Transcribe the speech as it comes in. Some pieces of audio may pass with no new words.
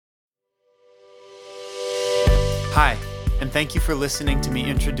Hi, and thank you for listening to me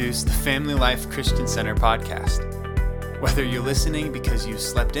introduce the Family Life Christian Center podcast. Whether you're listening because you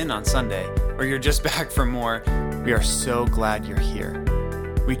slept in on Sunday or you're just back for more, we are so glad you're here.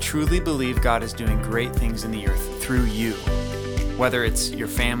 We truly believe God is doing great things in the earth through you. Whether it's your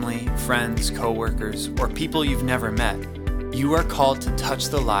family, friends, coworkers, or people you've never met, you are called to touch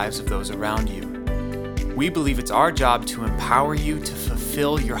the lives of those around you. We believe it's our job to empower you to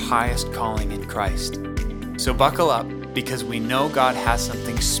fulfill your highest calling in Christ. So buckle up, because we know God has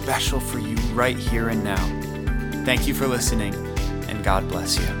something special for you right here and now. Thank you for listening, and God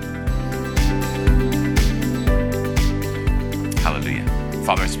bless you. Hallelujah.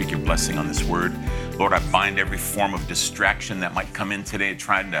 Father, I speak your blessing on this word. Lord, I bind every form of distraction that might come in today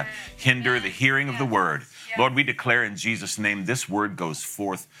trying to hinder the hearing of the word. Lord, we declare in Jesus' name, this word goes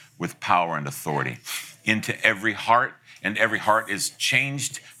forth with power and authority into every heart, and every heart is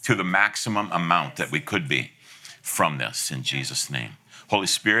changed to the maximum amount that we could be from this in Jesus' name. Holy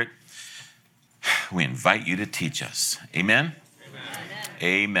Spirit, we invite you to teach us. Amen?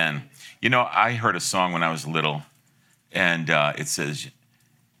 Amen. You know, I heard a song when I was little, and it says,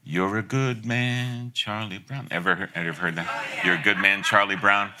 "You're a good man, Charlie Brown." Ever heard that? Oh, yeah. You're a good man, Charlie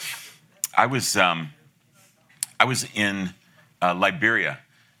Brown. I was in Liberia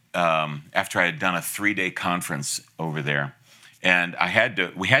after I had done a 3-day conference over there, and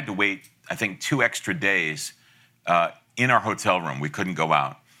we had to wait, I think, 2 extra days in our hotel room. We couldn't go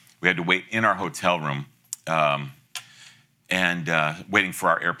out. We had to wait in our hotel room and waiting for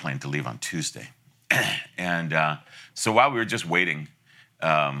our airplane to leave on Tuesday. And so while we were just waiting,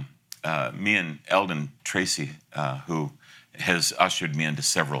 me and Eldon Tracy, who has ushered me into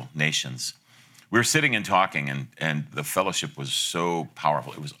several nations, we were sitting and talking, and the fellowship was so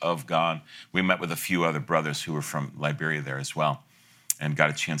powerful. It was of God. We met with a few other brothers who were from Liberia there as well and got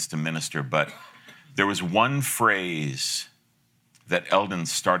a chance to minister. But there was one phrase that Eldon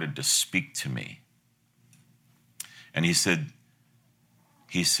started to speak to me. And he said,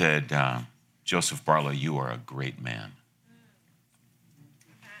 "Joseph Barlow, you are a great man."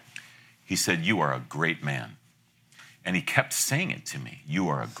 He said, "You are a great man." And he kept saying it to me, "You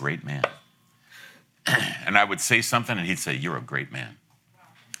are a great man." And I would say something, and he'd say, "You're a great man."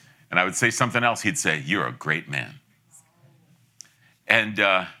 And I would say something else, he'd say, "You're a great man." And,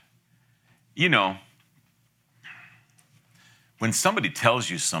 you know, when somebody tells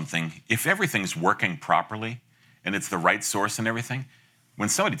you something, if everything's working properly and it's the right source and everything, when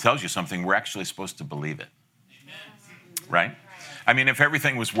somebody tells you something, we're actually supposed to believe it. Right? I mean, if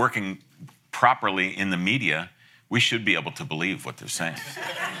everything was working properly in the media, we should be able to believe what they're saying.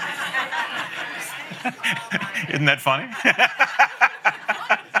 Isn't that funny?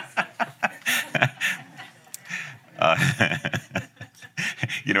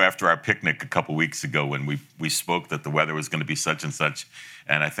 You know, after our picnic a couple weeks ago, when we spoke that the weather was going to be such and such,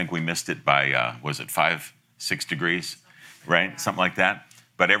 and I think we missed it by, was it 5-6 degrees, right? Something like that.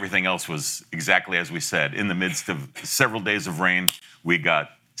 But everything else was exactly as we said. In the midst of several days of rain, we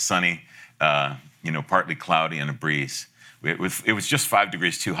got sunny, partly cloudy and a breeze. It was just 5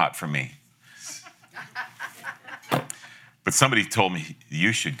 degrees too hot for me. But somebody told me,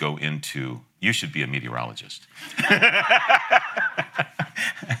 you should be a meteorologist.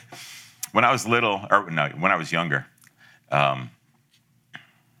 When I was when I was younger, I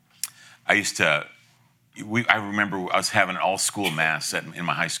remember I was having an all-school mass in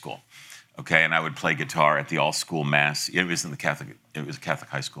my high school, okay, and I would play guitar at the all-school mass. It was a Catholic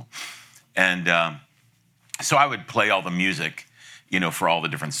high school, and so I would play all the music, for all the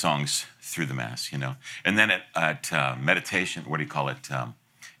different songs through the mass, and then at meditation,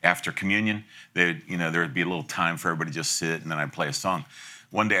 after communion, there would be a little time for everybody to just sit, and then I'd play a song.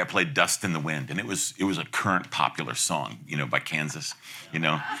 One day I played "Dust in the Wind," and it was a current popular song, by Kansas, and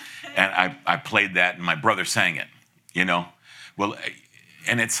I played that, and my brother sang it, well,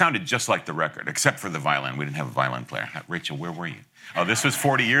 and it sounded just like the record, except for the violin. We didn't have a violin player. Rachel, where were you? Oh, this was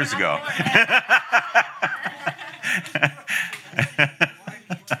 40 years ago.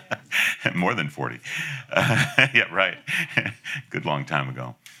 More than 40. Yeah, right. Good long time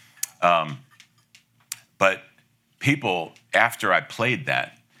ago. But people, after I played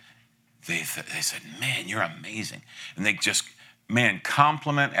that, they said, "Man, you're amazing." And they just,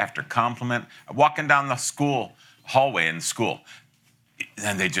 compliment after compliment. Walking down the school hallway in school,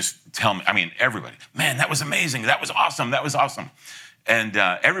 and they just tell me, everybody, "Man, that was amazing. That was awesome. That was awesome." And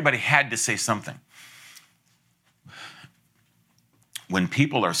everybody had to say something. When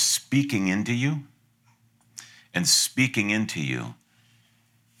people are speaking into you,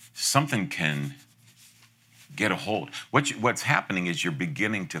 something can get a hold. What's happening is you're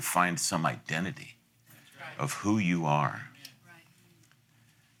beginning to find some identity. of who you are.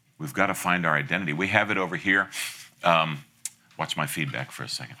 We've got to find our identity. We have it over here. Watch my feedback for a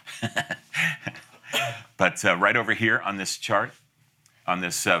second. But right over here on this chart, on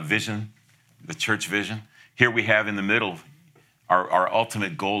this vision, the church vision, here we have in the middle, our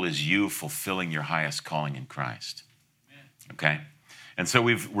ultimate goal is you fulfilling your highest calling in Christ. Okay? And so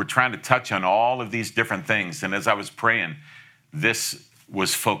we're trying to touch on all of these different things. And as I was praying, this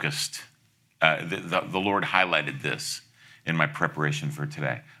was focused. The Lord highlighted this in my preparation for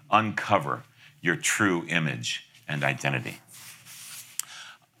today. Uncover your true image and identity.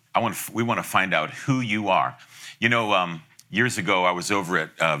 We want to find out who you are. You know, years ago, I was over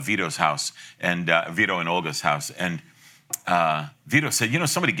at Vito's house, and Vito and Olga's house, and Vito said, you know,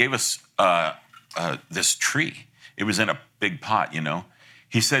 somebody gave us this tree. It was in a big pot, you know.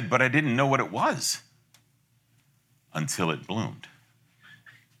 He said, but I didn't know what it was until it bloomed.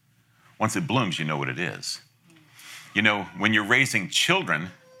 Once it blooms, you know what it is. You know, when you're raising children,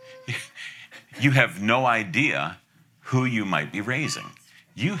 you have no idea who you might be raising.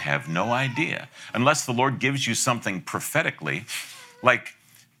 You have no idea. Unless the Lord gives you something prophetically, like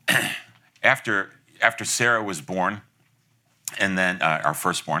after Sarah was born, and then our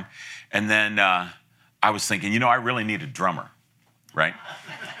firstborn, and then I was thinking, you know, I really need a drummer, right?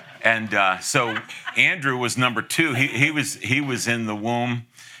 And so Andrew was number 2. He was in the womb,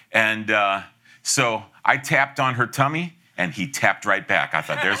 and so I tapped on her tummy, and he tapped right back. I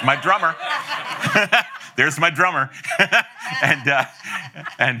thought, there's my drummer. There's my drummer.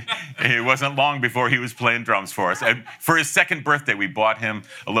 And it wasn't long before he was playing drums for us. And for his second birthday, we bought him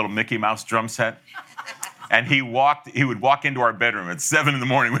a little Mickey Mouse drum set. And he would walk into our bedroom at 7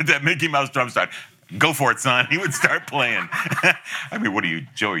 a.m. with that Mickey Mouse drum set. Go for it, son. He would start playing. I mean, what are you,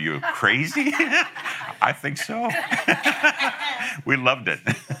 Joe? Are you crazy? I think so. We loved it.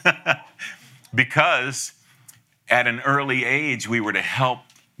 Because at an early age, we were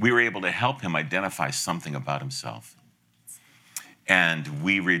able to help him identify something about himself. And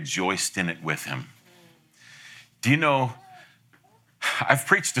we rejoiced in it with him. Do you know, I've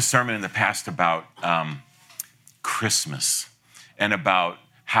preached a sermon in the past about Christmas and about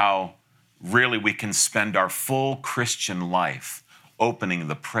how really we can spend our full Christian life opening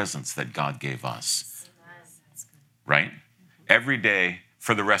the presents that God gave us. Right? Every day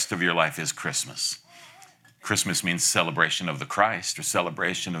for the rest of your life is Christmas. Christmas means celebration of the Christ, or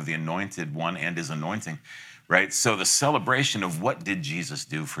celebration of the Anointed One and his anointing, right? So the celebration of what did Jesus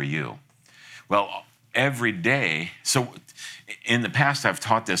do for you? Well, every day, so in the past I've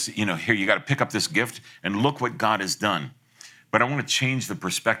taught this, you know, here you got to pick up this gift and look what God has done. But I want to change the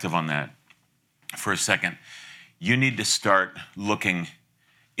perspective on that for a second. You need to start looking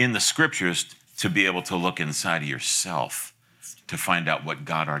in the scriptures to be able to look inside of yourself to find out what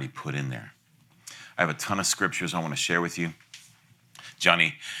God already put in there. I have a ton of scriptures I want to share with you.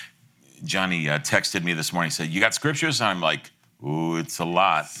 Johnny texted me this morning, said, you got scriptures? And I'm like, ooh, it's a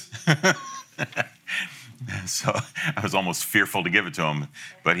lot. So I was almost fearful to give it to him,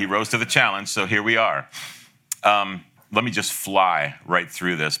 but he rose to the challenge, so here we are. Let me just fly right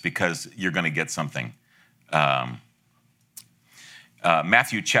through this because you're going to get something.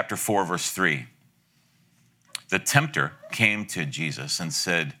 Matthew chapter 4, verse 3. The tempter came to Jesus and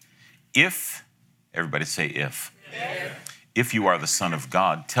said, everybody say if. If you are the Son of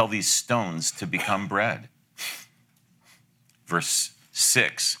God, tell these stones to become bread. Verse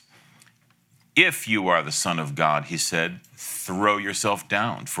 6. If you are the Son of God, he said, throw yourself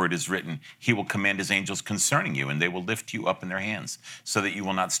down, for it is written, he will command his angels concerning you, and they will lift you up in their hands, so that you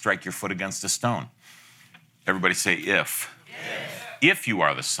will not strike your foot against a stone. Everybody say if. If you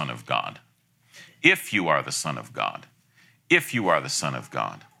are the Son of God. If you are the Son of God. If you are the Son of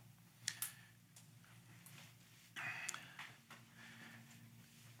God.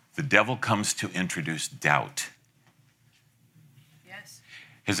 The devil comes to introduce doubt. Yes.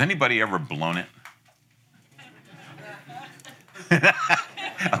 Has anybody ever blown it?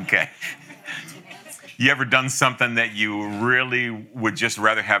 Okay. You ever done something that you really would just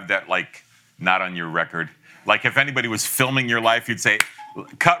rather have that, like, not on your record? Like if anybody was filming your life, you'd say,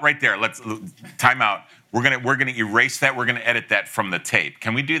 cut right there. Let's time out. We're gonna erase that. We're gonna edit that from the tape.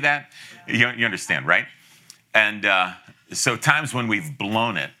 Can we do that? You understand, right? And so times when we've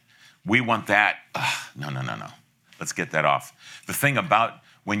blown it, we want that. No. Let's get that off. The thing about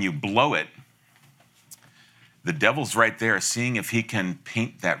when you blow it, the devil's right there seeing if he can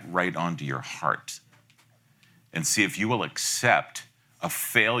paint that right onto your heart and see if you will accept a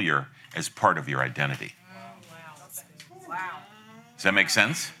failure as part of your identity. Wow. Does that make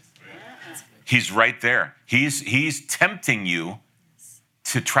sense? He's right there. He's tempting you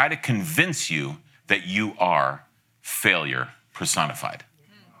to try to convince you that you are failure personified.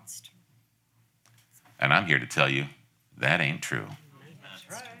 And I'm here to tell you that ain't true.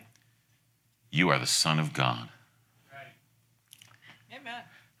 You are the Son of God. Amen.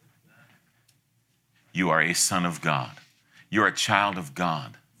 You are a son of God. You are a child of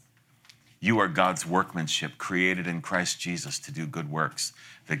God. You are God's workmanship, created in Christ Jesus to do good works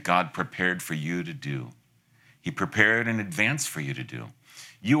that God prepared for you to do. He prepared in advance for you to do.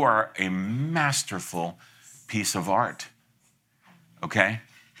 You are a masterful piece of art, okay?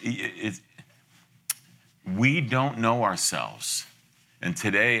 We don't know ourselves. And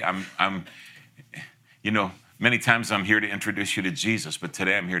today many times I'm here to introduce you to Jesus, but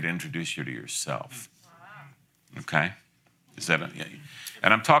today I'm here to introduce you to yourself. Okay?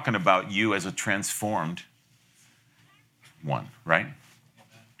 And I'm talking about you as a transformed one, right?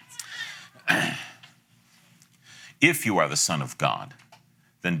 If you are the Son of God,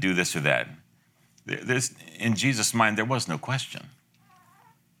 then do this or that. In Jesus' mind, there was no question.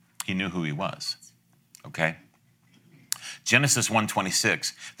 He knew who he was. Okay? Genesis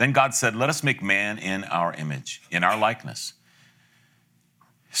 1:26. Then God said, let us make man in our image, in our likeness,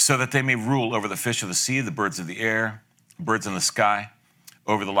 so that they may rule over the fish of the sea, the birds of the air, birds in the sky,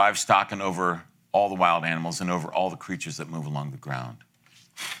 over the livestock, and over all the wild animals, and over all the creatures that move along the ground.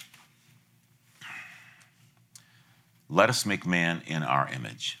 Let us make man in our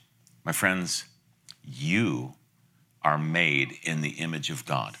image. My friends, you are made in the image of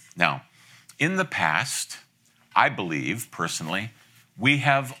God. Now, in the past, I believe, personally, we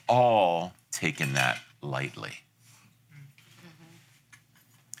have all taken that lightly.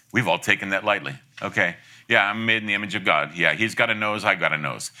 We've all taken that lightly. Okay, yeah, I'm made in the image of God. Yeah, he's got a nose, I got a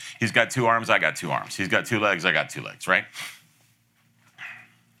nose. He's got 2 arms, I got 2 arms. He's got 2 legs, I got 2 legs, right?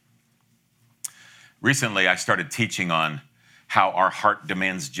 Recently, I started teaching on how our heart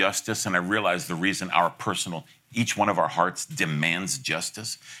demands justice, and I realized the reason each one of our hearts demands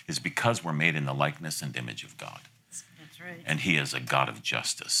justice is because we're made in the likeness and image of God. That's right. And he is a God of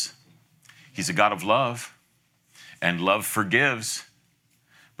justice. He's a God of love, and love forgives,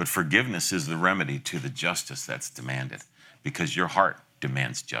 but forgiveness is the remedy to the justice that's demanded, because your heart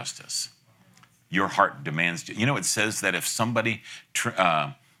demands justice. Your heart demands, it says that if somebody,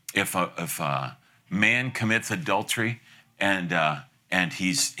 if a man commits adultery and the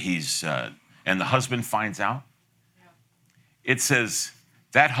husband finds out, it says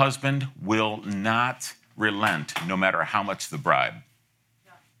that husband will not relent no matter how much the bribe,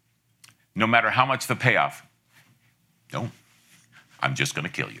 no matter how much the payoff. No, I'm just going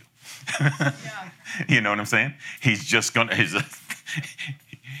to kill you. You know what I'm saying? He's just going to,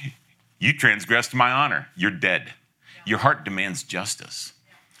 you transgressed my honor. You're dead. Your heart demands justice.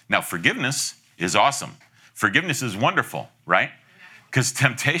 Now, forgiveness is awesome. Forgiveness is wonderful, right? Because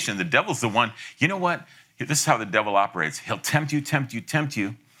temptation, the devil's the one, you know what? This is how the devil operates. He'll tempt you.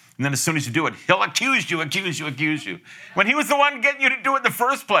 And then as soon as you do it, he'll accuse you. When he was the one getting you to do it in the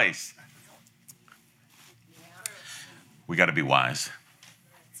first place. We got to be wise.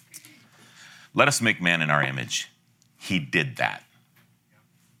 Let us make man in our image. He did that.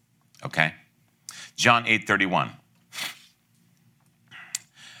 Okay? John 8:31.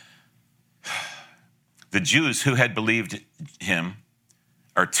 The Jews who had believed him,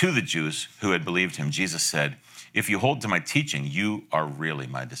 or to the Jews who had believed him, Jesus said, if you hold to my teaching, you are really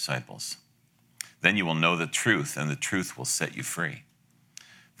my disciples. Then you will know the truth, and the truth will set you free.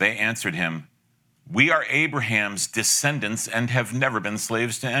 They answered him, we are Abraham's descendants and have never been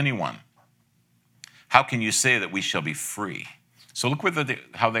slaves to anyone. How can you say that we shall be free? So look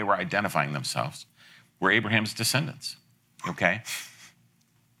how they were identifying themselves. We're Abraham's descendants, okay?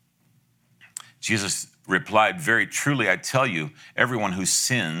 Jesus replied, very truly, I tell you, everyone who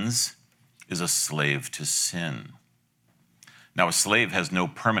sins is a slave to sin. Now, a slave has no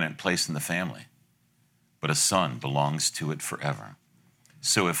permanent place in the family, but a son belongs to it forever.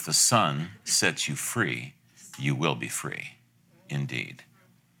 So if the Son sets you free, you will be free indeed.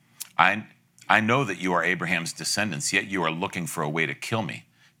 I know that you are Abraham's descendants, yet you are looking for a way to kill me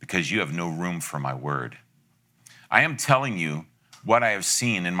because you have no room for my word. I am telling you what I have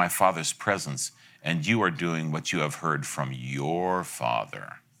seen in my Father's presence, and you are doing what you have heard from your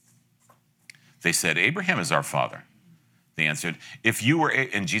father. They said, Abraham is our father. They answered,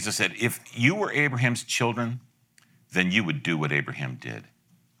 and Jesus said, if you were Abraham's children, then you would do what Abraham did.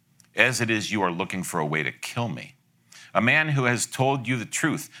 As it is, you are looking for a way to kill me, a man who has told you the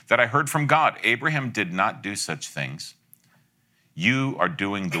truth that I heard from God. Abraham did not do such things. You are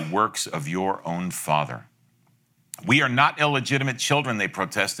doing the works of your own father. We are not illegitimate children, they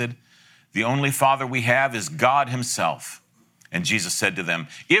protested. The only father we have is God himself. And Jesus said to them,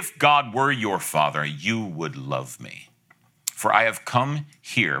 if God were your Father, you would love me. For I have come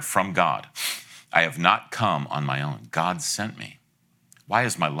here from God. I have not come on my own. God sent me. Why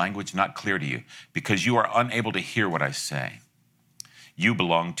is my language not clear to you? Because you are unable to hear what I say. You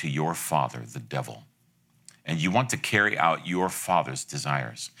belong to your father, the devil, and you want to carry out your father's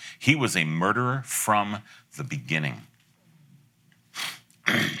desires. He was a murderer from the beginning,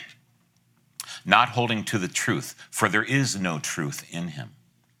 not holding to the truth, for there is no truth in him.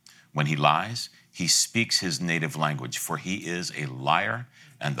 When he lies, he speaks his native language, for he is a liar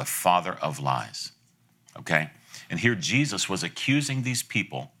and the father of lies. Okay? And here Jesus was accusing these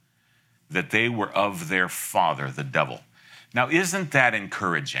people that they were of their father, the devil. Now, isn't that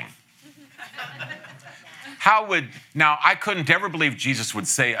encouraging? Now, I couldn't ever believe Jesus would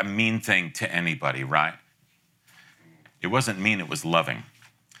say a mean thing to anybody, right? It wasn't mean, it was loving,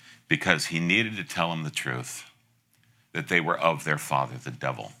 because he needed to tell them the truth, that they were of their father, the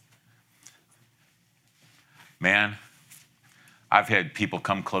devil. Man, I've had people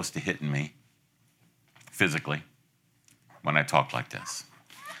come close to hitting me physically when I talked like this.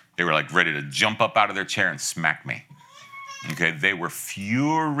 They were like ready to jump up out of their chair and smack me. Okay, they were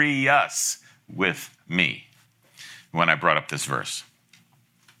furious with me when I brought up this verse.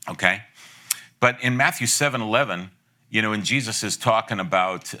 Okay, but in Matthew 7:11, when Jesus is talking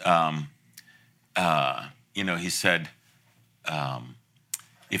about, he said,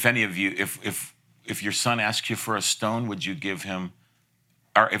 if any of you, if your son asks you for a stone, would you give him,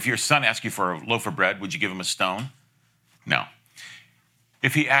 or if your son asks you for a loaf of bread, would you give him a stone? No.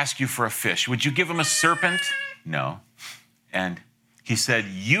 If he asks you for a fish, would you give him a serpent? No. And he said,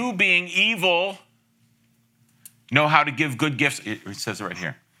 you being evil, know how to give good gifts. It says it right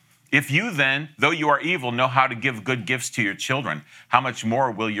here. If you then, though you are evil, know how to give good gifts to your children, how much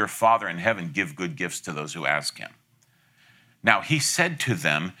more will your Father in heaven give good gifts to those who ask him? Now, he said to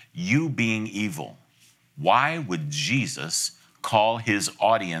them, you being evil. Why would Jesus call his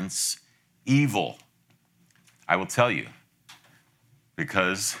audience evil? I will tell you,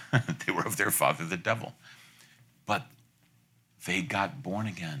 because they were of their father, the devil. But they got born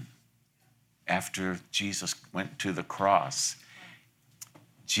again after Jesus went to the cross.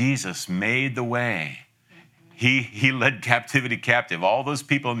 Jesus made the way. He led captivity captive. All those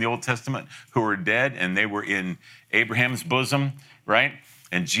people in the Old Testament who were dead and they were in Abraham's bosom, right?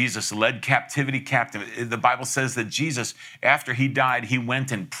 And Jesus led captivity captive. The Bible says that Jesus, after he died, he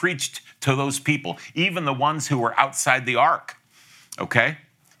went and preached to those people, even the ones who were outside the ark, okay?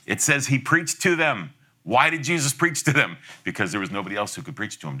 It says he preached to them. Why did Jesus preach to them? Because there was nobody else who could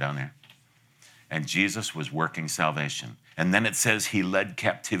preach to them down there. And Jesus was working salvation. And then it says he led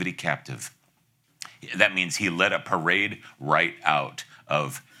captivity captive. That means he led a parade right out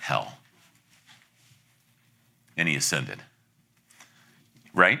of hell. And he ascended.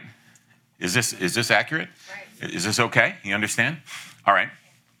 Right? Is this accurate? Right. Is this okay? You understand? All right.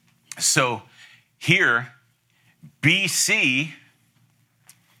 So here, BC,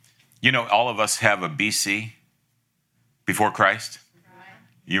 all of us have a BC, before Christ.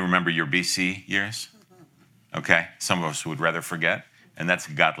 You remember your BC years? Okay. Some of us would rather forget, and that's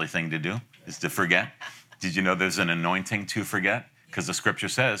a godly thing to do, is to forget. Did you know there's an anointing to forget? Because the scripture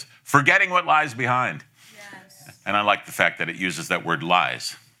says, forgetting what lies behind. Yes. And I like the fact that it uses that word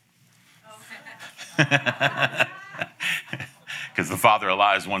lies. Because the father of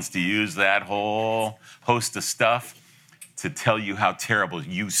lies wants to use that whole host of stuff to tell you how terrible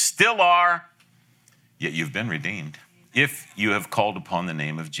you still are, yet you've been redeemed. If you have called upon the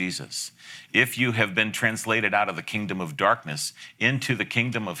name of Jesus, if you have been translated out of the kingdom of darkness into the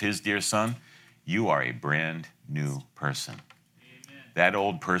kingdom of his dear son, you are a brand new person. Amen. That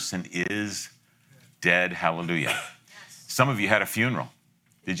old person is dead. Hallelujah. Yes. Some of you had a funeral.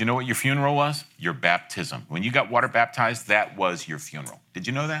 Did you know what your funeral was? Your baptism. When you got water baptized, that was your funeral. Did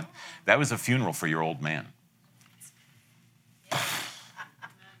you know that? That was a funeral for your old man.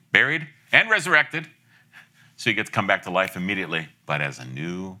 Buried and resurrected. So you get to come back to life immediately, but as a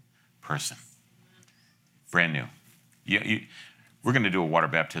new person. Brand new. We're going to do a water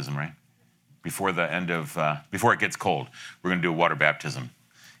baptism, right? Before it gets cold, we're going to do a water baptism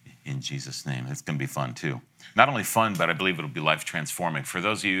in Jesus' name. It's going to be fun too. Not only fun, but I believe it'll be life transforming. For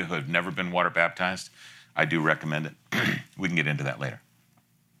those of you who have never been water baptized, I do recommend it. We can get into that later.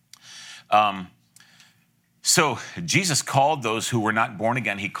 So Jesus called those who were not born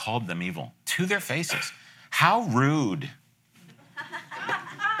again, he called them evil to their faces. How rude.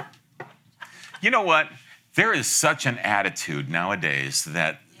 You know what? There is such an attitude nowadays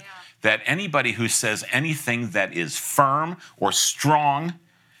that anybody who says anything that is firm or strong,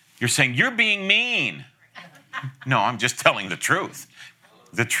 you're saying, you're being mean. No, I'm just telling the truth.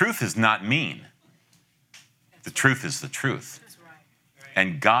 The truth is not mean. The truth is the truth.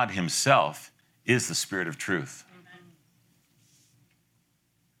 And God himself is the Spirit of truth.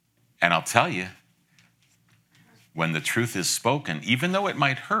 And I'll tell you, when the truth is spoken, even though it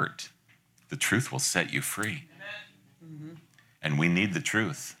might hurt, the truth will set you free. And we need the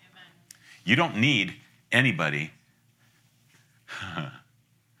truth. You don't need anybody.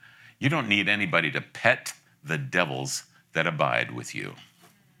 You don't need anybody to pet the devils that abide with you.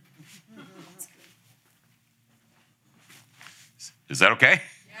 Is that okay?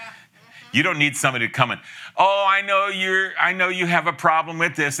 You don't need somebody to come in. Oh, I know you have a problem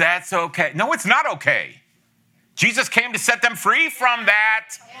with this. That's okay. No, it's not okay. Jesus came to set them free from that.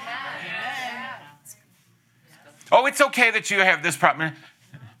 Oh, it's okay that you have this problem.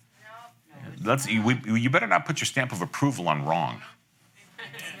 You better not put your stamp of approval on wrong.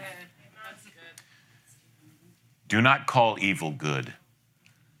 Do not call evil good.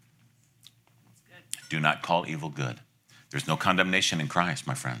 Do not call evil good. There's no condemnation in Christ,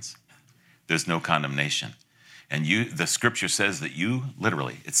 my friends. There's no condemnation. And the scripture says that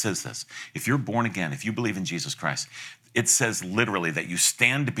it says this, if you're born again, if you believe in Jesus Christ, it says literally that you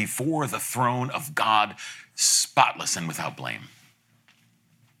stand before the throne of God spotless and without blame.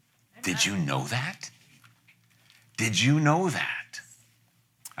 Did you know that? Did you know that?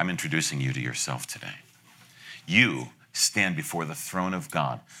 I'm introducing you to yourself today. You stand before the throne of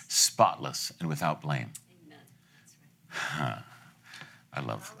God, spotless and without blame. I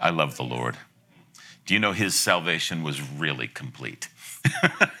love the Lord. Do you know his salvation was really complete?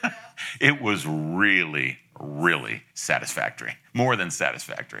 It was really, really satisfactory. More than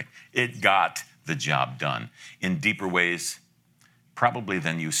satisfactory. It got the job done in deeper ways, probably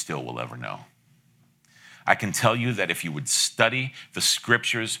than you still will ever know. I can tell you that if you would study the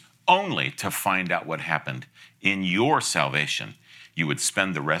scriptures only to find out what happened in your salvation, you would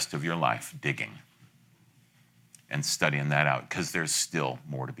spend the rest of your life digging and studying that out, because there's still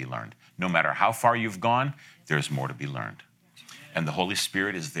more to be learned. No matter how far you've gone, there's more to be learned. And the Holy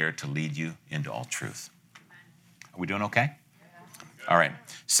Spirit is there to lead you into all truth. Are we doing okay? All right.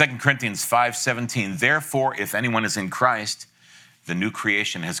 2 Corinthians 5:17. Therefore, if anyone is in Christ, the new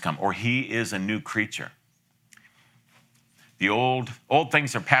creation has come, or he is a new creature. The old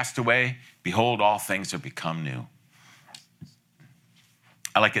things are passed away. Behold, all things are become new.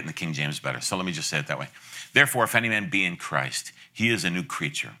 I like it in the King James better, so let me just say it that way. Therefore, if any man be in Christ, he is a new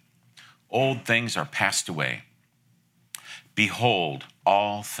creature. Old things are passed away. Behold,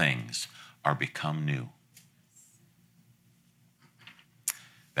 all things are become new.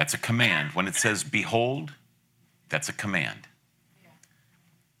 That's a command. When it says behold, that's a command.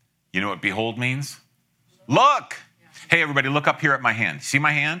 You know what behold means? Look. Hey, everybody, look up here at my hand. See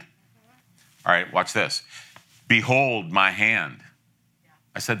my hand? All right, watch this. Behold my hand.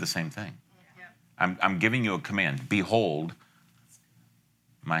 I said the same thing. I'm giving you a command. Behold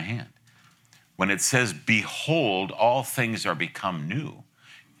my hand. When it says, behold, all things are become new,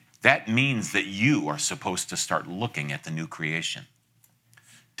 that means that you are supposed to start looking at the new creation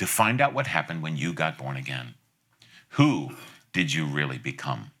to find out what happened when you got born again. Who did you really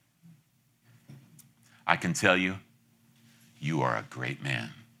become? I can tell you, you are a great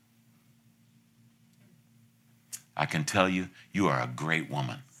man. I can tell you, you are a great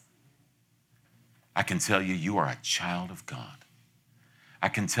woman. I can tell you, you are a child of God. I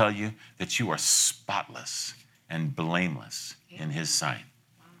can tell you that you are spotless and blameless in his sight.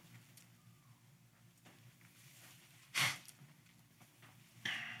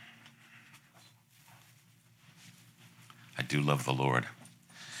 I do love the Lord.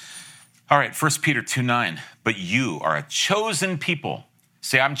 All right, 1 Peter 2:9. But you are a chosen people.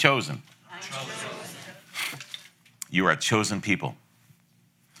 Say, I'm chosen. I'm chosen. You are a chosen people,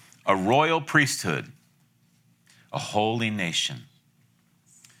 a royal priesthood, a holy nation,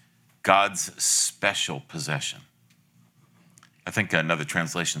 God's special possession. I think another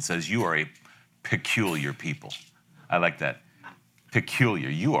translation says you are a peculiar people. I like that. Peculiar.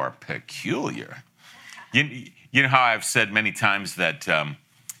 You are peculiar. You know how I've said many times that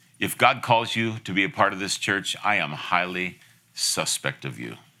if God calls you to be a part of this church, I am highly suspect of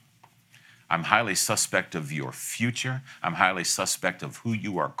you. I'm highly suspect of your future. I'm highly suspect of who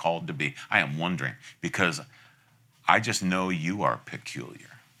you are called to be. I am wondering, because I just know you are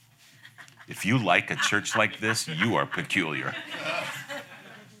peculiar. If you like a church like this, you are peculiar.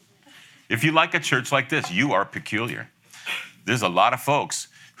 If you like a church like this, you are peculiar. There's a lot of folks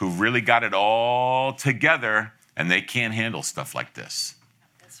who really got it all together, and they can't handle stuff like this.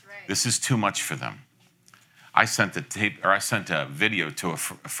 That's right. This is too much for them. I sent a video to a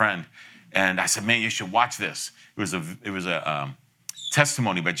friend, And I said, man, you should watch this. It was a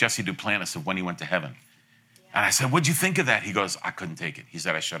testimony by Jesse Duplantis of when he went to heaven. And I said, what'd you think of that? He goes, I couldn't take it. He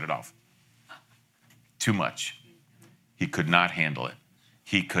said, I shut it off. Too much. He could not handle it.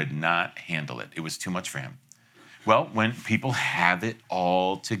 He could not handle it. It was too much for him. Well, when people have it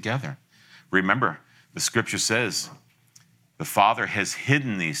all together. Remember, the scripture says, the Father has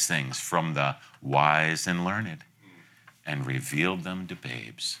hidden these things from the wise and learned and revealed them to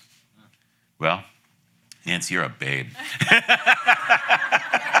babes. Well, Nancy, you're a babe.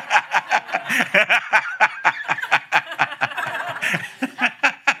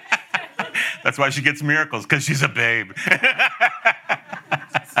 That's why she gets miracles, because she's a babe.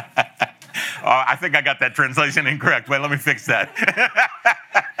 I think I got that translation incorrect. Wait, let me fix that.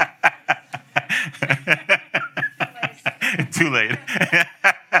 Too late.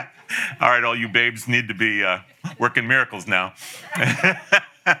 All right, all you babes need to be working miracles now.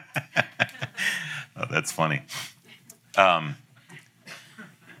 Oh, that's funny.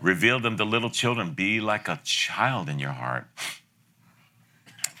 Reveal them to little children. Be like a child in your heart.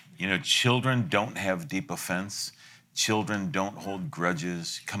 You know, children don't have deep offense. Children don't hold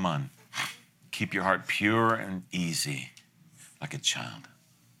grudges. Come on. Keep your heart pure and easy, like a child.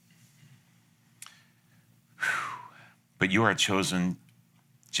 Whew. But you are a chosen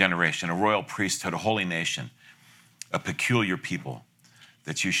generation, a royal priesthood, a holy nation, a peculiar people,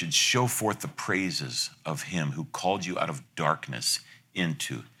 that you should show forth the praises of him who called you out of darkness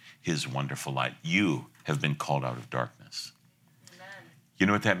into his wonderful light. You have been called out of darkness. Amen. You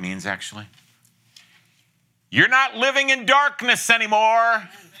know what that means, actually? You're not living in darkness anymore.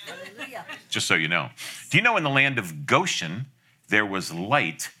 Hallelujah. Just so you know. Do you know in the land of Goshen, there was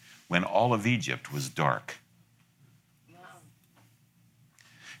light when all of Egypt was dark? Wow.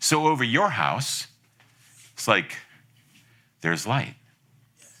 So over your house, it's like there's light.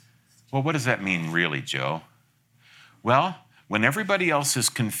 Well, what does that mean really, Joe? Well, when everybody else is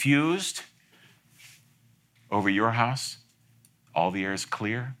confused over your house, all the air is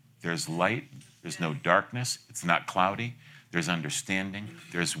clear, there's light, there's no darkness, it's not cloudy, there's understanding,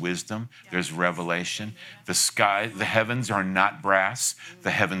 there's wisdom, there's revelation. The sky, the heavens are not brass,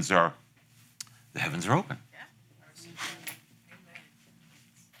 the heavens are open.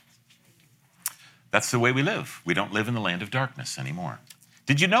 That's the way we live. We don't live in the land of darkness anymore.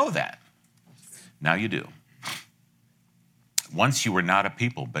 Did you know that? Now you do. Once you were not a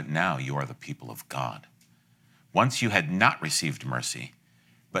people, but now you are the people of God. Once you had not received mercy,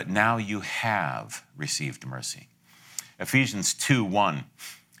 but now you have received mercy. Ephesians 2:1.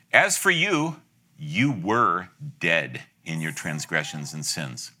 As for you, you were dead in your transgressions and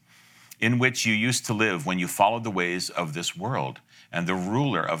sins, in which you used to live when you followed the ways of this world and the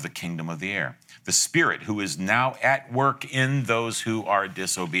ruler of the kingdom of the air, the Spirit who is now at work in those who are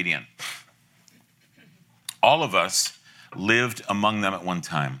disobedient. All of us lived among them at one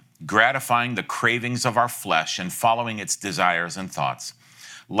time, gratifying the cravings of our flesh and following its desires and thoughts.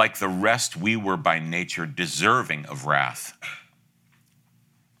 Like the rest, we were by nature deserving of wrath.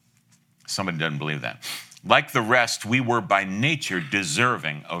 Somebody doesn't believe that. Like the rest, we were by nature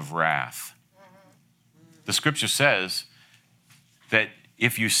deserving of wrath. The scripture says that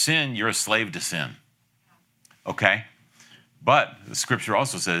if you sin, you're a slave to sin. Okay? But the scripture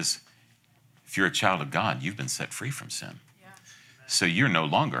also says, if you're a child of God, you've been set free from sin. So you're no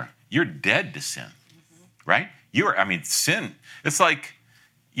longer, you're dead to sin, right? Sin, it's like,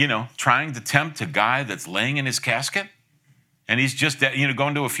 trying to tempt a guy that's laying in his casket, and he's just,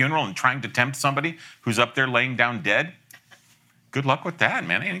 going to a funeral and trying to tempt somebody who's up there laying down dead. Good luck with that,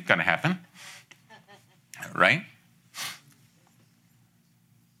 man. It ain't gonna happen, right?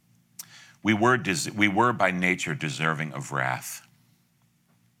 We were by nature deserving of wrath.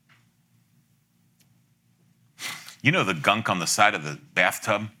 You know the gunk on the side of the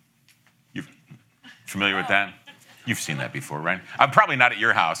bathtub? You're familiar with that? You've seen that before, right? I'm probably not at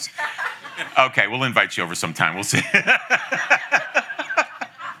your house. Okay, we'll invite you over sometime. We'll see.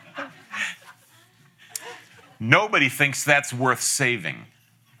 Nobody thinks that's worth saving.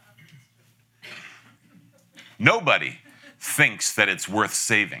 Nobody thinks that it's worth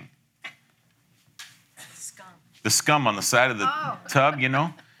saving. The scum on the side of the tub,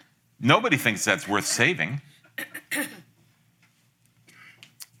 Nobody thinks that's worth saving.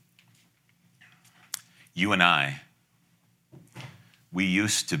 You and I, we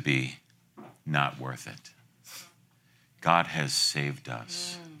used to be not worth it. God has saved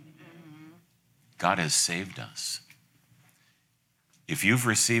us. God has saved us. If you've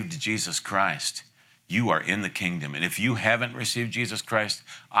received Jesus Christ, you are in the kingdom. And if you haven't received Jesus Christ,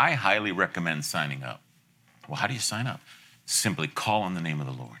 I highly recommend signing up. Well, how do you sign up? Simply call on the name of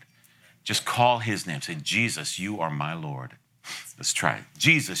the Lord. Just call his name. Say, Jesus, you are my Lord. Let's try it.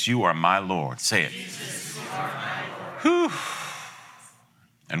 Jesus, you are my Lord. Say it. Jesus, you are my Lord. Whew.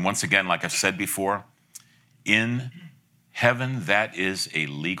 And once again, like I've said before, in heaven, that is a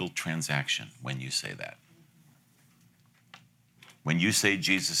legal transaction when you say that. When you say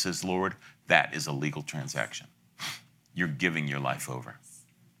Jesus is Lord, that is a legal transaction. You're giving your life over,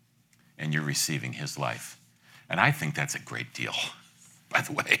 and you're receiving his life. And I think that's a great deal, by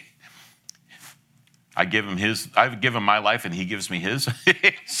the way. I give him my life, and he gives me his.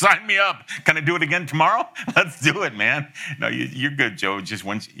 Sign me up. Can I do it again tomorrow? Let's do it, man. No, you're good, Joe.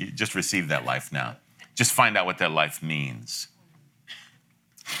 Just receive that life now. Just find out what that life means.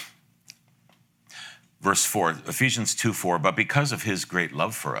 Verse 4, Ephesians 2:4, but because of his great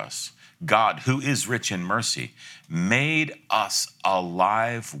love for us, God, who is rich in mercy, made us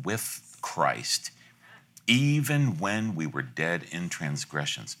alive with Christ, even when we were dead in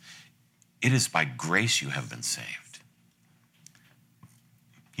transgressions. It is by grace you have been saved.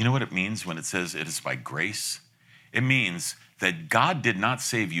 You know what it means when it says it is by grace? It means that God did not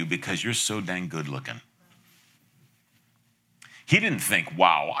save you because you're so dang good looking. He didn't think,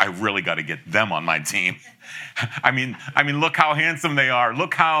 wow, I really got to get them on my team. I mean, look how handsome they are.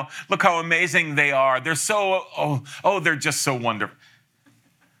 Look how amazing they are. They're so, they're just so wonderful.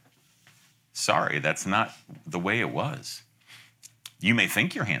 Sorry, that's not the way it was. You may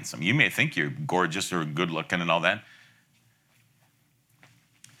think you're handsome. You may think you're gorgeous or good looking and all that.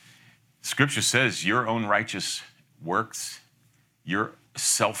 Scripture says your own righteous works, your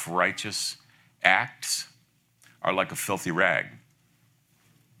self-righteous acts are like a filthy rag.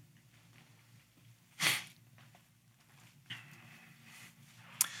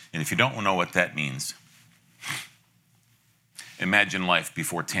 And if you don't know what that means, imagine life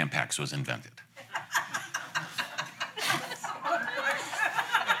before Tampax was invented.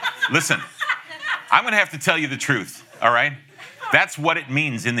 Listen, I'm going to have to tell you the truth, all right? That's what it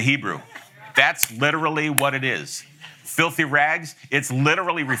means in the Hebrew. That's literally what it is. Filthy rags, it's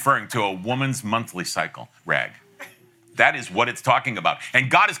literally referring to a woman's monthly cycle rag. That is what it's talking about. And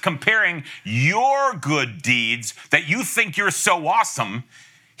God is comparing your good deeds that you think you're so awesome,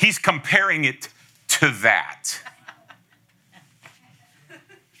 he's comparing it to that.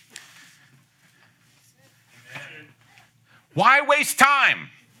 Why waste time?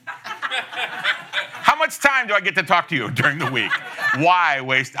 How much time do I get to talk to you during the week? Why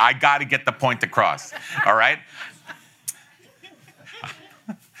waste? I got to get the point across, all right?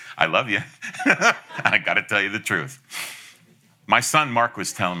 I love you. I got to tell you the truth. My son Mark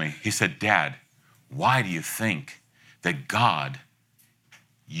was telling me, he said, Dad, why do you think that God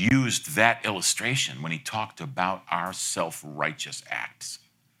used that illustration when he talked about our self-righteous acts?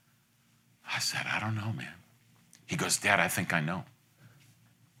 I said, I don't know, man. He goes, Dad, I think I know.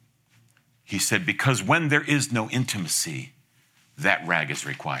 He said, because when there is no intimacy, that rag is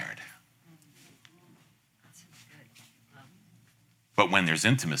required. But when there's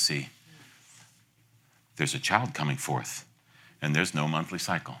intimacy, there's a child coming forth, and there's no monthly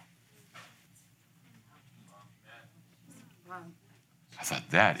cycle. I thought,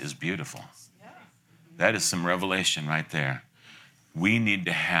 that is beautiful. That is some revelation right there. We need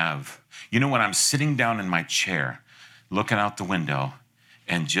to have, when I'm sitting down in my chair, looking out the window,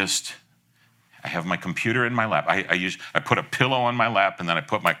 and I have my computer in my lap. I put a pillow on my lap, and then I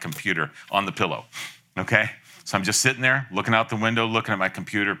put my computer on the pillow, okay? So I'm just sitting there, looking out the window, looking at my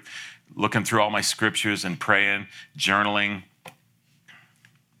computer, looking through all my scriptures and praying, journaling,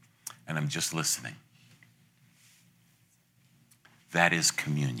 and I'm just listening. That is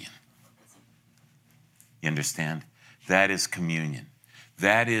communion. You understand? That is communion.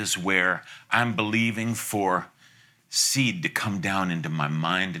 That is where I'm believing for seed to come down into my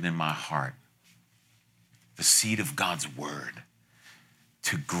mind and in my heart. The seed of God's word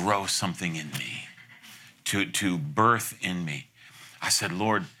to grow something in me, to birth in me. I said,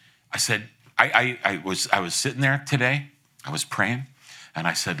 Lord, I was sitting there today, I was praying, and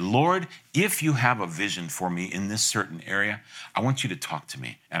I said, Lord, if you have a vision for me in this certain area, I want you to talk to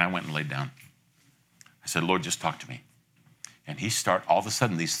me. And I went and laid down. I said, Lord, just talk to me. And all of a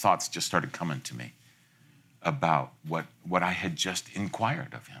sudden, these thoughts just started coming to me about what I had just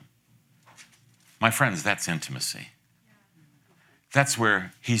inquired of him. My friends, that's intimacy. That's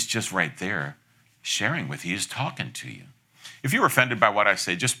where he's just right there sharing with you. He's talking to you. If you're offended by what I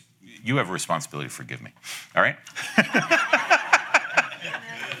say, you have a responsibility to forgive me. All right?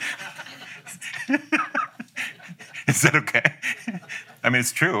 Is that okay? I mean,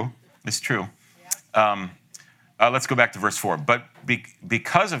 it's true. It's true. Let's go back to verse 4. But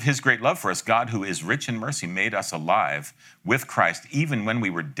because of his great love for us, God, who is rich in mercy, made us alive with Christ, even when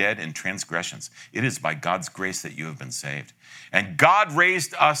we were dead in transgressions. It is by God's grace that you have been saved. And God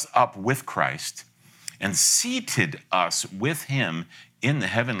raised us up with Christ and seated us with him in the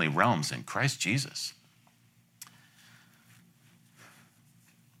heavenly realms in Christ Jesus.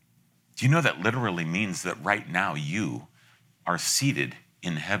 Do you know that literally means that right now you are seated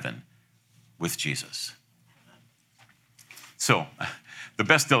in heaven with Jesus? So the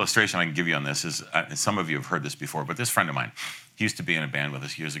best illustration I can give you on this is, some of you have heard this before, but this friend of mine, he used to be in a band with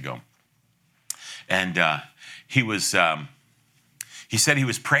us years ago. And he said he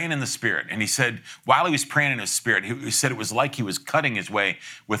was praying in the Spirit. And he said, while he was praying in his Spirit, he said it was like he was cutting his way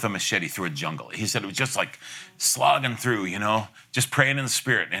with a machete through a jungle. He said it was just like slogging through, just praying in the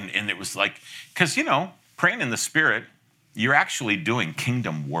Spirit. And it was like, because, praying in the Spirit, you're actually doing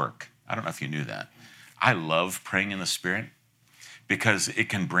kingdom work. I don't know if you knew that. I love praying in the Spirit because it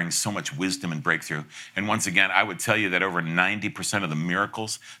can bring so much wisdom and breakthrough. And once again, I would tell you that over 90% of the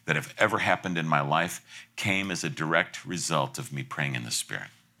miracles that have ever happened in my life came as a direct result of me praying in the Spirit.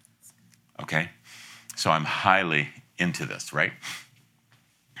 Okay? So I'm highly into this, right?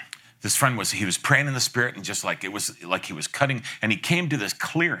 This friend he was praying in the Spirit, and just like it was like he was cutting, and he came to this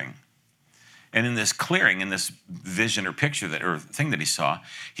clearing. And in this clearing, in this vision or picture or thing that he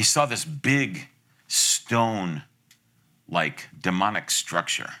saw this big stone, like demonic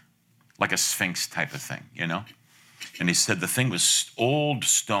structure, like a sphinx type of thing, And he said the thing was old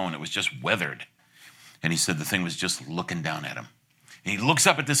stone. It was just weathered. And he said the thing was just looking down at him. And he looks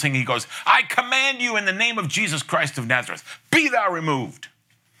up at this thing and he goes, I command you in the name of Jesus Christ of Nazareth, be thou removed.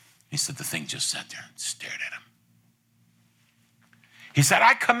 He said the thing just sat there and stared at him. He said,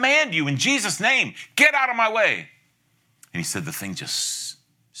 I command you in Jesus' name, get out of my way. And he said the thing just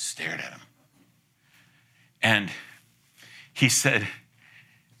stared at him. And he said,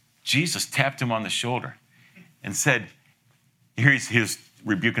 Jesus tapped him on the shoulder and said, he was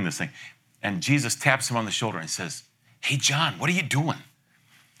rebuking this thing. And Jesus taps him on the shoulder and says, hey, John, what are you doing?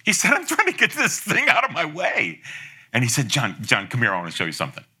 He said, I'm trying to get this thing out of my way. And he said, John, come here, I want to show you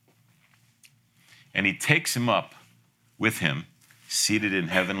something. And he takes him up with him, seated in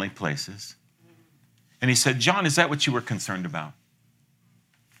heavenly places. And he said, John, is that what you were concerned about?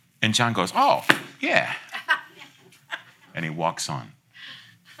 And John goes, oh, yeah. And he walks on.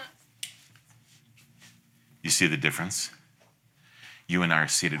 You see the difference? You and I are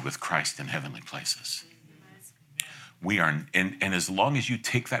seated with Christ in heavenly places. We are, and as long as you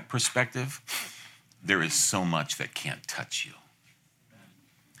take that perspective, there is so much that can't touch you.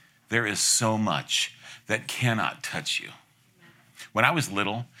 There is so much that cannot touch you. When I was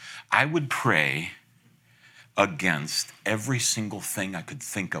little, I would pray against every single thing I could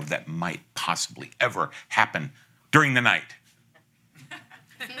think of that might possibly ever happen during the night.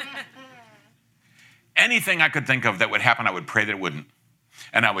 Anything I could think of that would happen, I would pray that it wouldn't.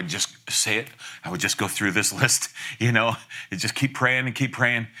 And I would just say it. I would just go through this list, and just keep praying and keep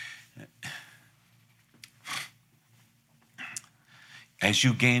praying. As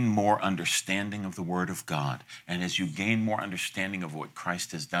you gain more understanding of the Word of God, and as you gain more understanding of what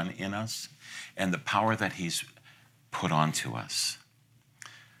Christ has done in us and the power that he's put onto us,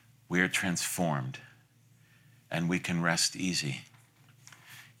 we are transformed and we can rest easy.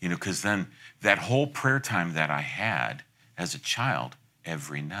 Because then that whole prayer time that I had as a child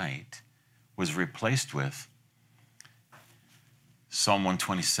every night was replaced with Psalm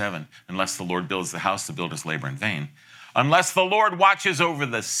 127, unless the Lord builds the house, the builders labor in vain. Unless the Lord watches over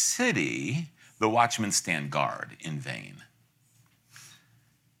the city, the watchmen stand guard in vain.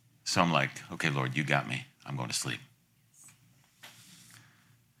 So I'm like, okay, Lord, you got me. I'm going to sleep.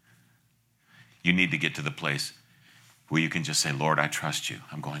 You need to get to the place where you can just say, Lord, I trust you.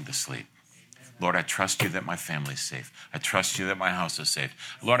 I'm going to sleep. Lord, I trust you that my family's safe. I trust you that my house is safe.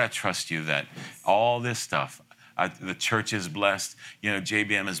 Lord, I trust you that all this stuff, the church is blessed.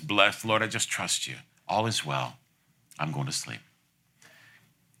 JBM is blessed. Lord, I just trust you. All is well. I'm going to sleep.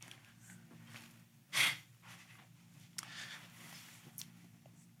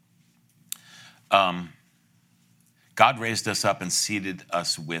 God raised us up and seated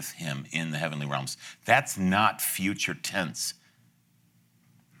us with him in the heavenly realms. That's not future tense.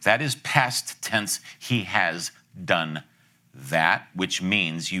 That is past tense. He has done that, which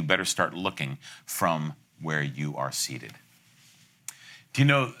means you better start looking from where you are seated. Do you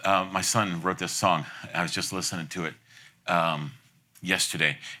know, my son wrote this song. I was just listening to it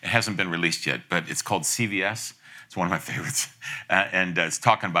yesterday. It hasn't been released yet, but it's called CVS. It's one of my favorites. And it's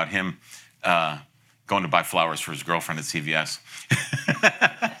talking about him going to buy flowers for his girlfriend at CVS.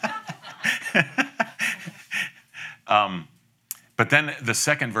 But then the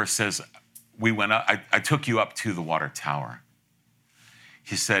second verse says, we went up, I took you up to the water tower.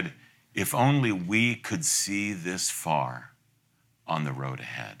 He said, if only we could see this far on the road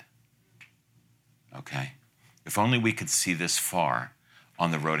ahead. Okay? If only we could see this far on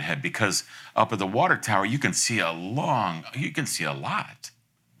the road ahead, because up at the water tower, you can see a lot.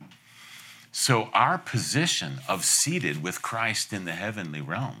 So our position of seated with Christ in the heavenly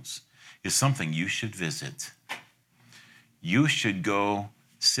realms is something you should visit. You should go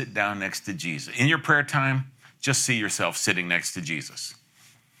sit down next to Jesus. In your prayer time, just see yourself sitting next to Jesus.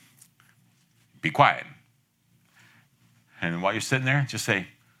 Be quiet. And while you're sitting there, just say,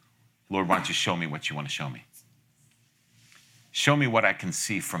 Lord, why don't you show me what you want to show me? Show me what I can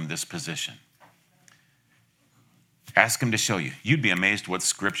see from this position. Ask him to show you. You'd be amazed what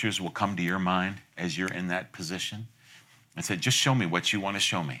scriptures will come to your mind as you're in that position. And say, just show me what you want to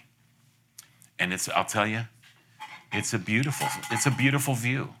show me. And I'll tell you, it's a beautiful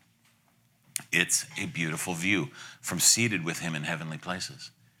view. It's a beautiful view from seated with him in heavenly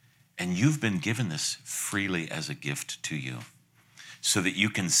places. And you've been given this freely as a gift to you so that you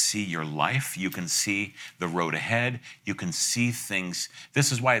can see your life, you can see the road ahead, you can see things.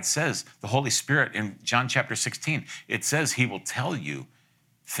 This is why it says, the Holy Spirit in John chapter 16, it says he will tell you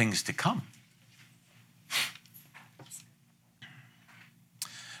things to come.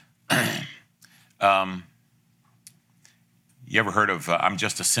 You ever heard of I'm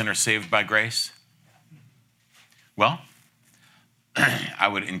just a sinner saved by grace? Well, I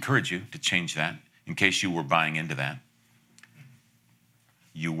would encourage you to change that in case you were buying into that.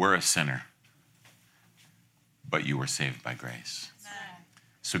 You were a sinner, but you were saved by grace.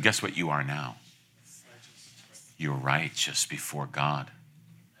 So guess what you are now? You're righteous before God.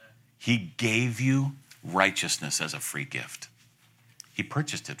 He gave you righteousness as a free gift. He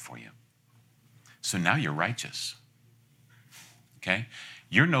purchased it for you. So now you're righteous. Okay?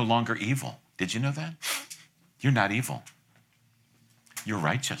 You're no longer evil. Did you know that? You're not evil. You're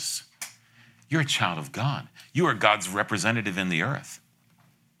righteous. You're a child of God. You are God's representative in the earth.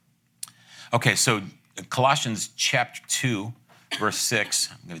 Okay, so Colossians chapter 2, verse 6.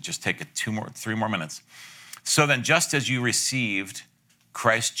 I'm going to just take 3 more minutes. So then, just as you received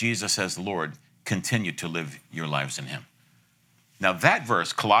Christ Jesus as Lord, continue to live your lives in him. Now that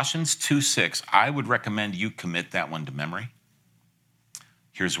verse, Colossians 2:6, I would recommend you commit that one to memory.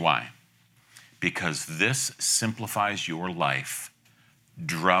 Here's why. Because this simplifies your life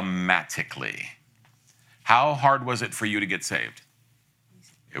dramatically. How hard was it for you to get saved?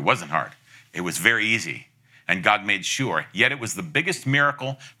 It wasn't hard. It was very easy. And God made sure, yet it was the biggest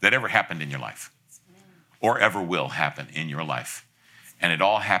miracle that ever happened in your life or ever will happen in your life. And it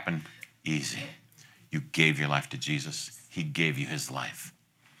all happened easy. You gave your life to Jesus. He gave you his life.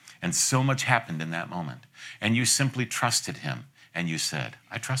 And so much happened in that moment. And you simply trusted him. And you said,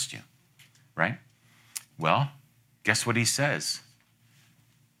 I trust you, right? Well, guess what he says?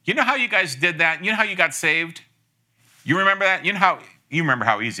 You know how you guys did that? You know how you got saved? You remember that? You remember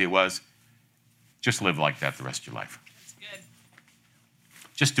how easy it was? Just live like that the rest of your life. That's good.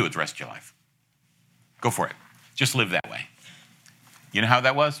 Just do it the rest of your life. Go for it. Just live that way. You know how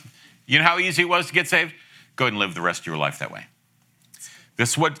that was? You know how easy it was to get saved? Go ahead and live the rest of your life that way.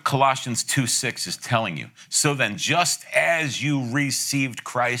 This is what Colossians 2:6 is telling you. So then, just as you received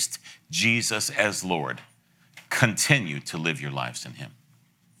Christ Jesus as Lord, continue to live your lives in him.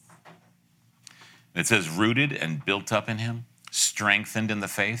 It says, rooted and built up in him, strengthened in the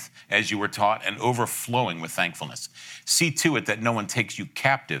faith as you were taught, and overflowing with thankfulness. See to it that no one takes you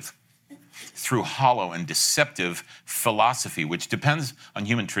captive through hollow and deceptive philosophy, which depends on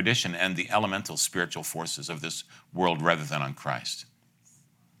human tradition and the elemental spiritual forces of this world rather than on Christ.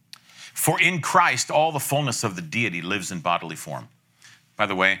 For in Christ, all the fullness of the deity lives in bodily form. By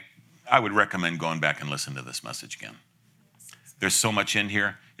the way, I would recommend going back and listen to this message again. There's so much in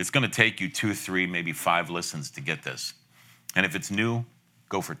here. It's going to take you 2, 3, maybe 5 listens to get this. And if it's new,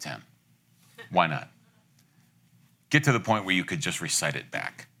 go for 10. Why not? Get to the point where you could just recite it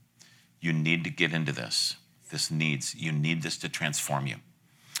back. You need to get into this. You need this to transform you.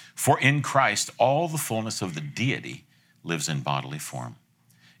 For in Christ, all the fullness of the deity lives in bodily form.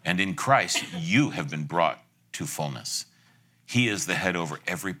 And in Christ, you have been brought to fullness. He is the head over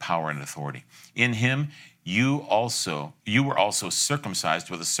every power and authority. In him, you were also circumcised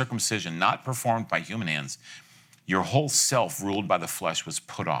with a circumcision not performed by human hands. Your whole self, ruled by the flesh, was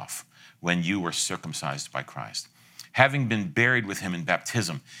put off when you were circumcised by Christ, having been buried with him in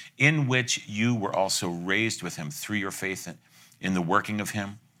baptism, in which you were also raised with him through your faith in the working of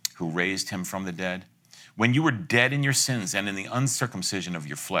him who raised him from the dead. When you were dead in your sins and in the uncircumcision of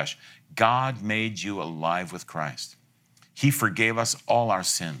your flesh, God made you alive with Christ. He forgave us all our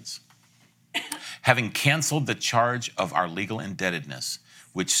sins, having canceled the charge of our legal indebtedness,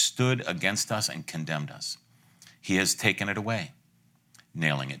 which stood against us and condemned us. He has taken it away,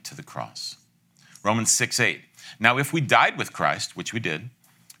 nailing it to the cross. Romans 6:8. Now, if we died with Christ, which we did,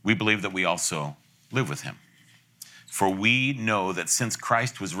 we believe that we also live with him. For we know that since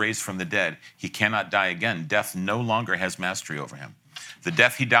Christ was raised from the dead, he cannot die again. Death no longer has mastery over him. The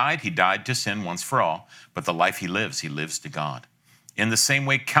death he died to sin once for all, but the life he lives to God. In the same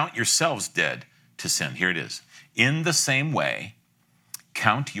way, count yourselves dead to sin. Here it is. In the same way,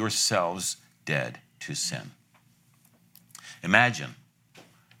 count yourselves dead to sin. Imagine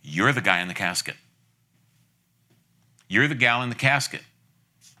you're the guy in the casket. You're the gal in the casket.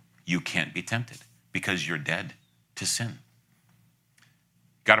 You can't be tempted because you're dead to sin.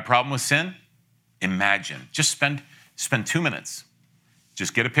 Got a problem with sin? Imagine. Just spend 2 minutes.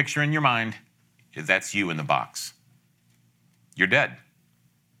 Just get a picture in your mind. That's you in the box. You're dead.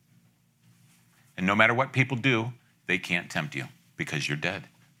 And no matter what people do, they can't tempt you because you're dead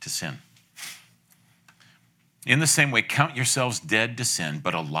to sin. In the same way, count yourselves dead to sin,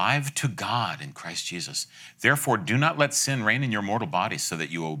 but alive to God in Christ Jesus. Therefore, do not let sin reign in your mortal body so that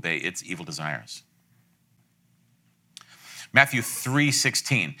you obey its evil desires. Matthew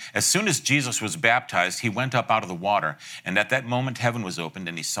 3:16. As soon as Jesus was baptized, he went up out of the water, and at that moment heaven was opened,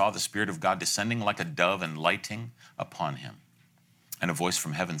 and he saw the Spirit of God descending like a dove and lighting upon him. And a voice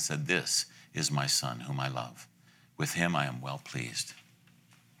from heaven said, "This is my Son, whom I love. With him I am well pleased."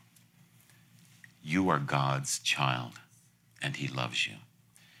 You are God's child, and he loves you.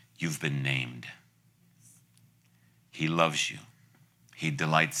 You've been named. He loves you. He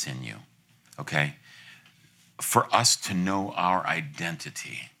delights in you, okay? For us to know our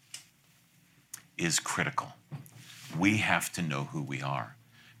identity is critical. We have to know who we are,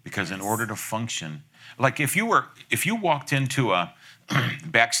 because in order to function, like if you walked into a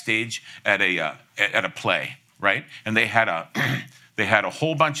backstage at a play, right? And they had a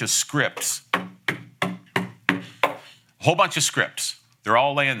whole bunch of scripts. Whole bunch of scripts. They're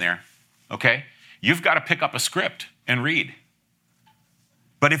all laying there, okay? You've got to pick up a script and read.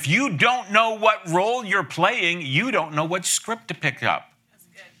 But if you don't know what role you're playing, you don't know what script to pick up.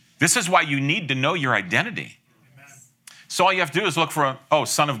 This is why you need to know your identity. Amen. So all you have to do is look for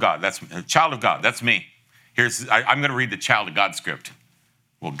Son of God, that's a child of God, that's me. I'm going to read the child of God script.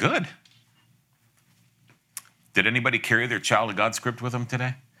 Well, good. Did anybody carry their child of God script with them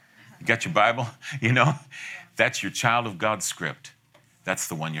today? You got your Bible? You know? That's your child of God script. That's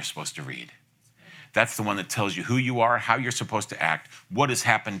the one you're supposed to read. That's the one that tells you who you are, how you're supposed to act, what has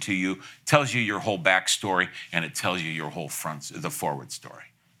happened to you, tells you your whole backstory, and it tells you your whole the forward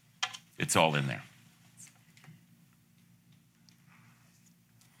story. It's all in there.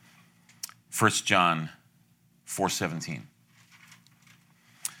 1 John 4:17.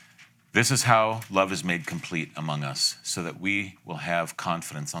 This is how love is made complete among us, so that we will have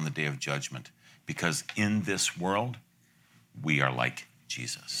confidence on the day of judgment. Because in this world, we are like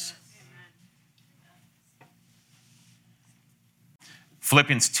Jesus.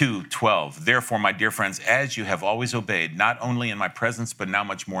 Philippians 2:12. Therefore, my dear friends, as you have always obeyed, not only in my presence, but now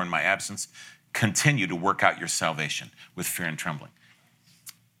much more in my absence, continue to work out your salvation with fear and trembling.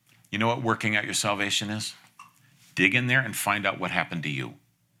 You know what working out your salvation is? Dig in there and find out what happened to you,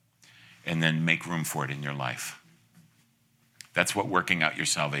 and then make room for it in your life. That's what working out your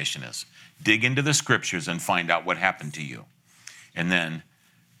salvation is. Dig into the scriptures and find out what happened to you, and then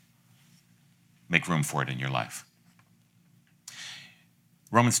make room for it in your life.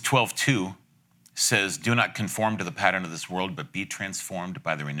 Romans 12:2 says, do not conform to the pattern of this world, but be transformed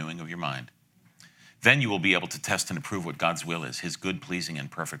by the renewing of your mind. Then you will be able to test and approve what God's will is, his good, pleasing, and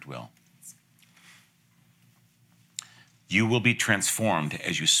perfect will. You will be transformed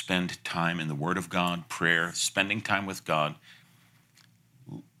as you spend time in the Word of God, prayer, spending time with God,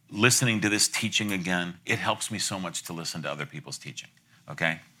 listening to this teaching again. It helps me so much to listen to other people's teaching,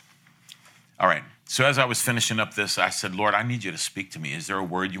 okay? All right, so as I was finishing up this, I said, Lord, I need you to speak to me. Is there a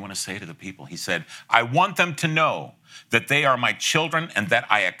word you want to say to the people? He said, I want them to know that they are my children and that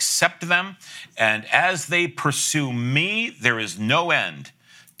I accept them. And as they pursue me, there is no end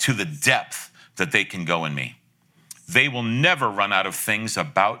to the depth that they can go in me. They will never run out of things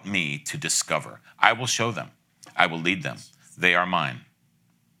about me to discover. I will show them. I will lead them. They are mine.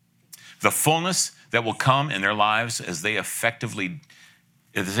 The fullness that will come in their lives as they effectively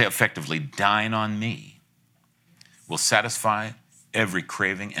dine on me will satisfy every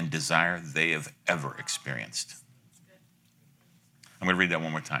craving and desire they have ever experienced. I'm going to read that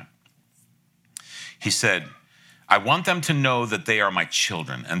one more time. He said, I want them to know that they are my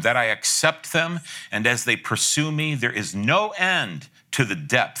children and that I accept them. And as they pursue me, there is no end to the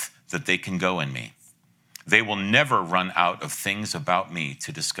depth that they can go in me. They will never run out of things about me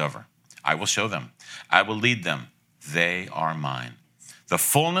to discover. I will show them. I will lead them. They are mine. The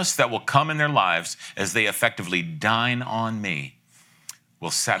fullness that will come in their lives as they effectively dine on me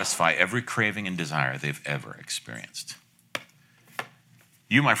will satisfy every craving and desire they've ever experienced.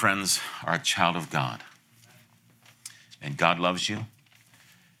 You, my friends, are a child of God. And God loves you,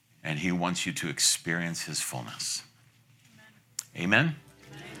 and he wants you to experience his fullness. Amen?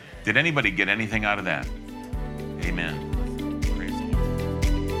 Did anybody get anything out of that? Amen. Praise the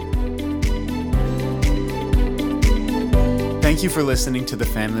Lord. Thank you for listening to the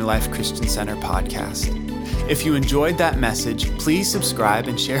Family Life Christian Center podcast. If you enjoyed that message, please subscribe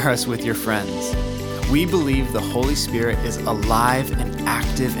and share us with your friends. We believe the Holy Spirit is alive and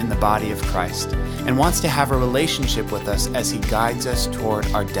active in the body of Christ and wants to have a relationship with us as he guides us toward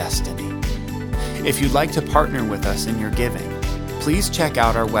our destiny. If you'd like to partner with us in your giving, please check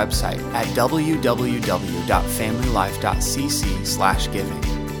out our website at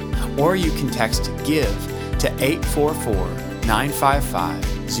www.familylife.cc/giving, or you can text GIVE to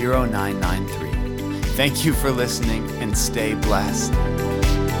 844-955-0993. Thank you for listening and stay blessed.